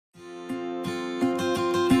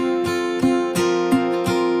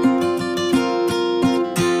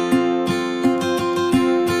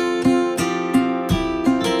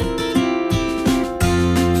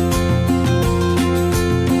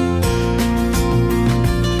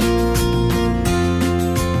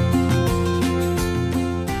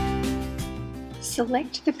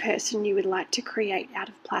Select the person you would like to create out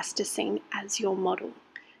of plasticine as your model.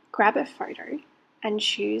 Grab a photo and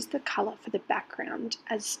choose the colour for the background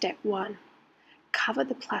as step 1. Cover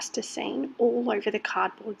the plasticine all over the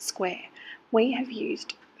cardboard square. We have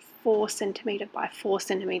used 4 cm by 4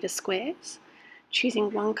 cm squares,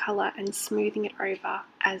 choosing one colour and smoothing it over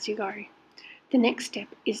as you go. The next step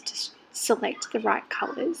is to select the right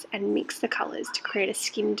colours and mix the colours to create a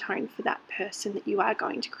skin tone for that person that you are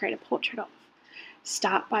going to create a portrait of.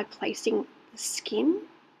 Start by placing the skin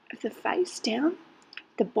of the face down,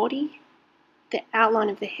 the body, the outline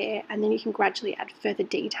of the hair, and then you can gradually add further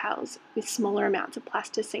details with smaller amounts of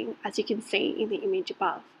plasticine, as you can see in the image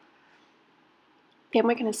above. Then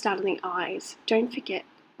we're going to start on the eyes. Don't forget,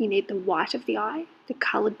 you need the white of the eye, the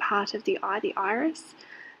coloured part of the eye, the iris,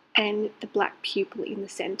 and the black pupil in the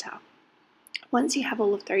centre. Once you have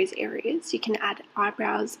all of those areas, you can add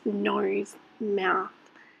eyebrows, nose, mouth,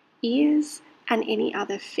 ears, and any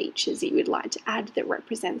other features that you would like to add that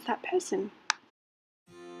represents that person.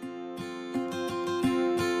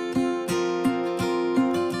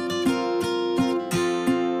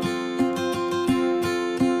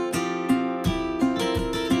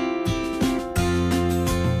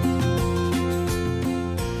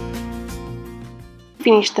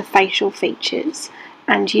 Finish the facial features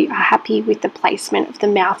and you are happy with the placement of the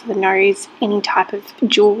mouth, the nose, any type of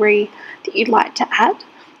jewellery that you'd like to add,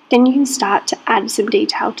 then you can start to add some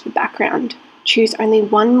detail to the background. Choose only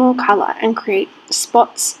one more colour and create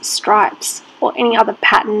spots, stripes, or any other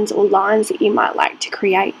patterns or lines that you might like to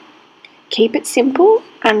create. Keep it simple,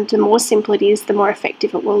 and the more simple it is, the more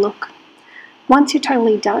effective it will look. Once you're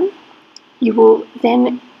totally done, you will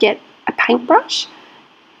then get a paintbrush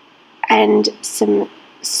and some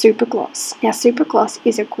super gloss. Now, super gloss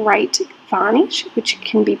is a great varnish which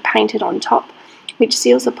can be painted on top, which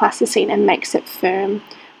seals the plasticine and makes it firm.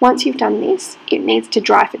 Once you've done this, it needs to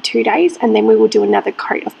dry for 2 days, and then we will do another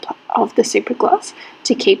coat of the super gloss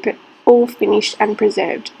to keep it all finished and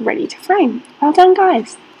preserved, ready to frame. Well done,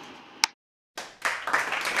 guys!